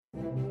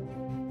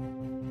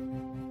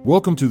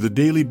Welcome to the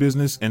Daily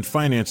Business and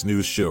Finance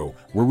News Show,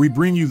 where we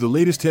bring you the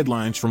latest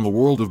headlines from the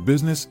world of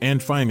business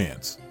and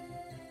finance.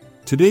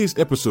 Today's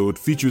episode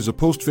features a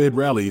post-Fed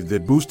rally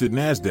that boosted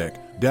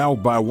Nasdaq, Dow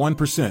by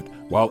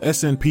 1%, while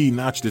S&P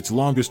notched its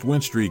longest win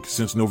streak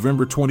since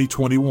November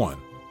 2021.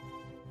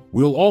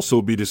 We'll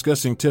also be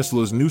discussing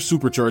Tesla's new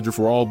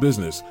Supercharger-for-All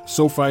business,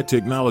 SoFi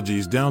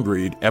Technologies'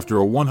 downgrade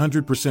after a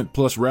 100%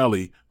 plus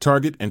rally,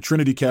 Target and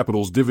Trinity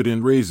Capital's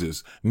dividend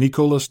raises,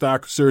 Nikola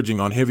stock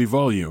surging on heavy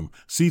volume,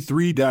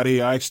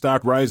 C3.ai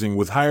stock rising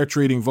with higher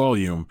trading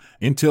volume,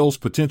 Intel's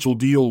potential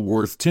deal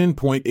worth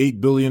 $10.8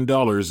 billion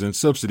in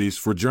subsidies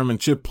for German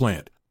chip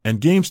plant,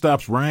 and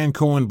GameStop's Ryan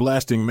Cohen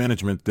blasting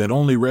management that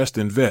only rest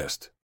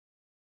invest.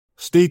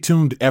 Stay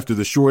tuned after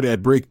the short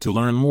ad break to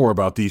learn more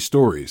about these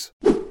stories.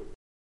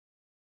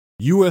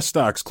 U.S.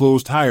 stocks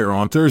closed higher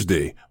on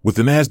Thursday, with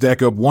the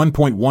Nasdaq up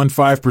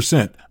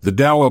 1.15%, the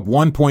Dow up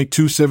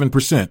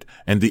 1.27%,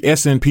 and the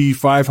S&P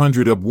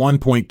 500 up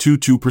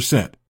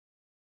 1.22%.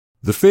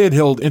 The Fed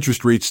held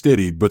interest rates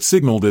steady but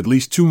signaled at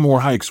least two more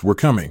hikes were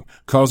coming,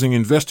 causing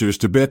investors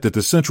to bet that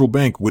the central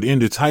bank would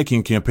end its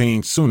hiking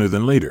campaign sooner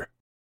than later.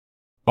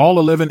 All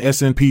 11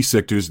 S&P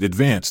sectors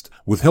advanced,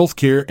 with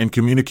healthcare and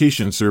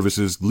communication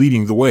services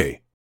leading the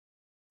way.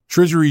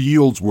 Treasury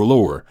yields were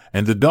lower,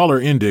 and the dollar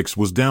index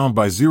was down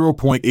by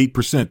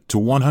 0.8% to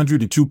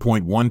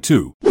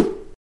 102.12.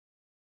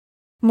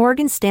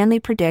 Morgan Stanley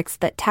predicts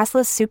that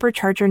Tesla's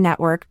Supercharger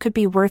network could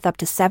be worth up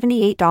to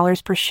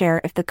 $78 per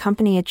share if the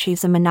company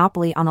achieves a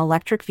monopoly on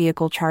electric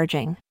vehicle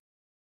charging.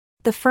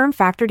 The firm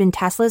factored in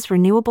Tesla's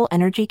renewable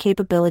energy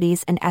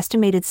capabilities and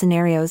estimated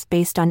scenarios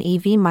based on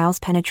EV miles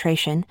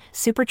penetration,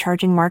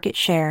 supercharging market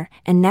share,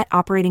 and net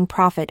operating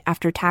profit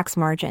after tax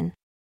margin.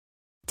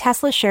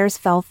 Tesla shares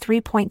fell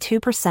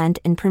 3.2%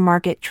 in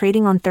pre-market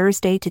trading on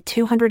Thursday to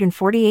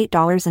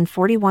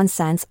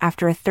 $248.41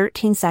 after a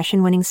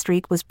 13-session winning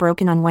streak was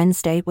broken on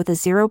Wednesday with a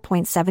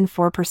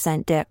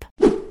 0.74% dip.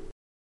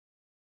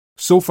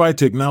 SoFi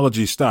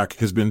Technology stock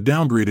has been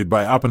downgraded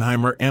by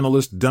Oppenheimer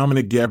analyst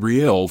Dominic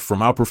Gabriele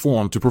from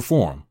outperform to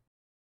perform.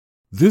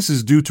 This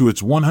is due to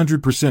its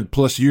 100%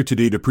 plus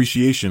year-to-date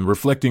appreciation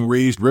reflecting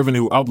raised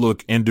revenue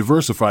outlook and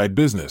diversified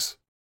business.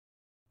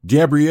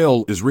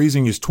 Gabriele is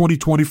raising his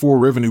 2024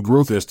 revenue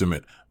growth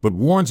estimate, but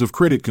warns of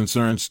credit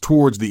concerns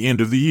towards the end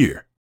of the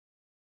year.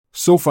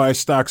 SoFi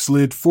stock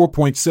slid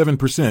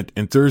 4.7%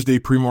 in Thursday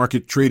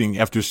pre-market trading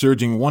after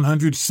surging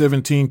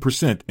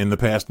 117% in the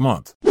past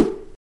month.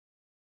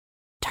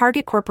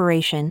 Target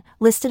Corporation,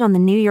 listed on the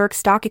New York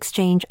Stock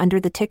Exchange under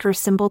the ticker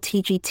symbol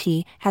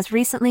TGT, has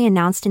recently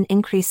announced an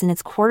increase in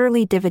its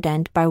quarterly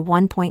dividend by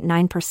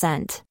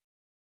 1.9%.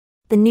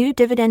 The new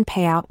dividend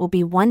payout will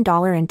be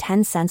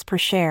 $1.10 per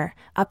share,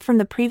 up from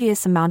the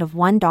previous amount of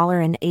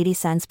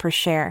 $1.80 per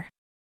share.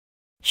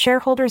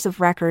 Shareholders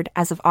of record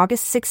as of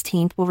August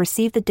 16 will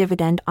receive the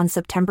dividend on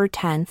September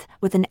 10,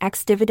 with an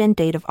ex-dividend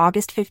date of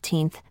August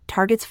 15.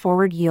 Target's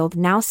forward yield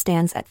now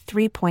stands at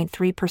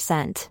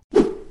 3.3%.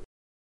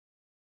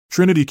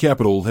 Trinity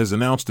Capital has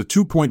announced a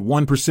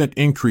 2.1%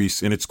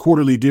 increase in its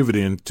quarterly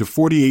dividend to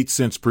 48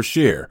 cents per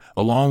share,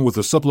 along with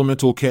a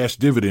supplemental cash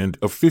dividend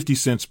of 50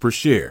 cents per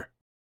share.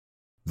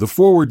 The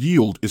forward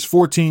yield is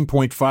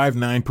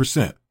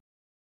 14.59%.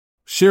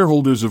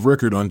 Shareholders of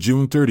record on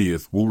June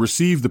 30th will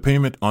receive the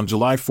payment on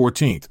July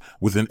 14th,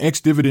 with an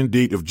ex-dividend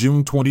date of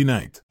June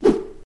 29th.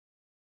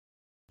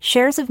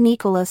 Shares of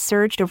Nikola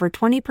surged over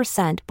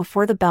 20%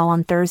 before the bell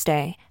on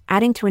Thursday,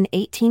 adding to an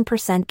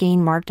 18%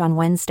 gain marked on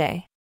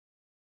Wednesday.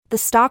 The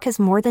stock has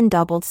more than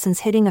doubled since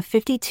hitting a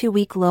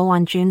 52-week low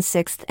on June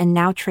 6 and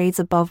now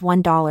trades above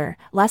 $1,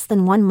 less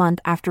than 1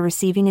 month after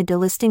receiving a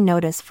delisting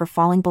notice for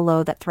falling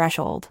below that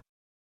threshold.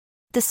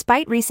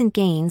 Despite recent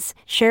gains,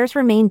 shares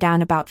remain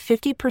down about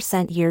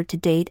 50%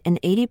 year-to-date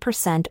and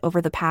 80%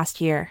 over the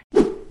past year.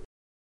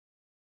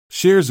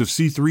 Shares of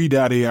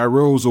C3.ai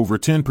rose over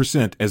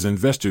 10% as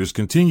investors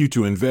continue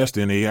to invest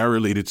in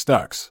AI-related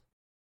stocks.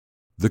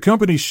 The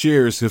company's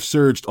shares have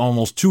surged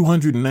almost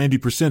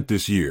 290%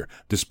 this year,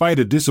 despite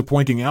a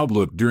disappointing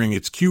outlook during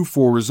its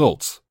Q4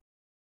 results.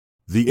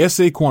 The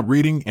SA Quant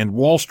rating and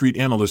Wall Street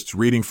analysts'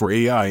 rating for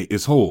AI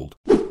is hold.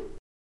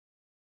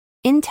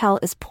 Intel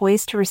is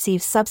poised to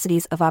receive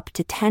subsidies of up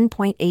to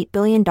 $10.8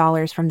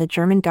 billion from the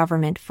German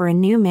government for a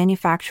new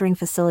manufacturing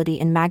facility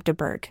in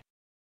Magdeburg.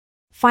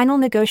 Final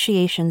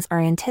negotiations are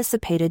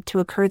anticipated to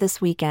occur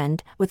this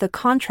weekend, with a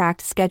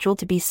contract scheduled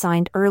to be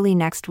signed early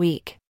next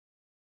week.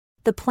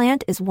 The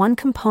plant is one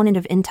component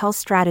of Intel's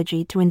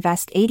strategy to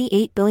invest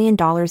 $88 billion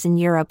in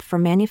Europe for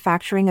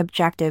manufacturing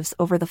objectives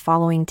over the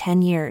following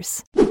 10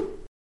 years.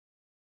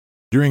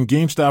 During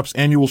GameStop's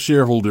annual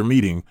shareholder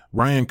meeting,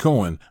 Ryan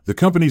Cohen, the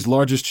company's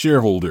largest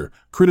shareholder,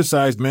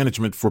 criticized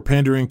management for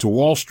pandering to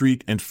Wall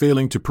Street and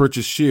failing to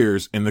purchase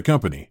shares in the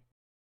company.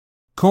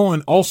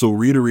 Cohen also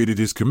reiterated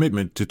his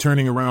commitment to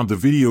turning around the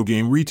video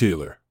game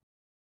retailer.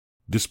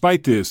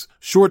 Despite this,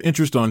 short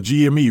interest on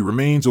GME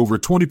remains over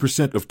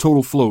 20% of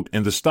total float,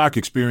 and the stock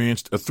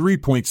experienced a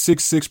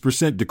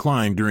 3.66%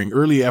 decline during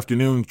early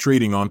afternoon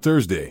trading on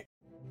Thursday.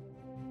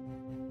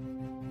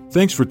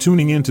 Thanks for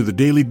tuning in to the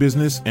Daily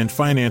Business and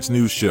Finance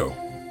News Show.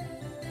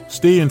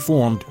 Stay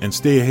informed and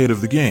stay ahead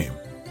of the game.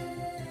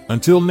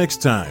 Until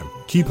next time,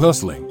 keep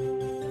hustling.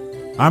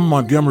 I'm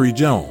Montgomery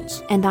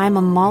Jones. And I'm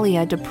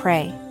Amalia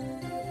Dupre.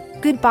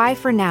 Goodbye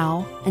for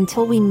now,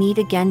 until we meet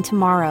again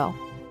tomorrow.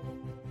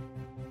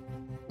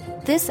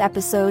 This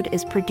episode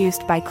is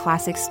produced by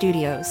Classic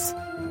Studios.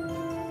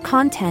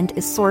 Content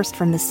is sourced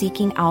from the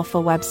Seeking Alpha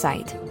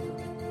website.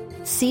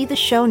 See the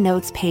show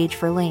notes page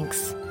for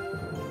links.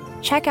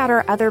 Check out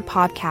our other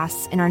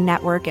podcasts in our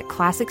network at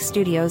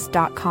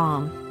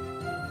classicstudios.com.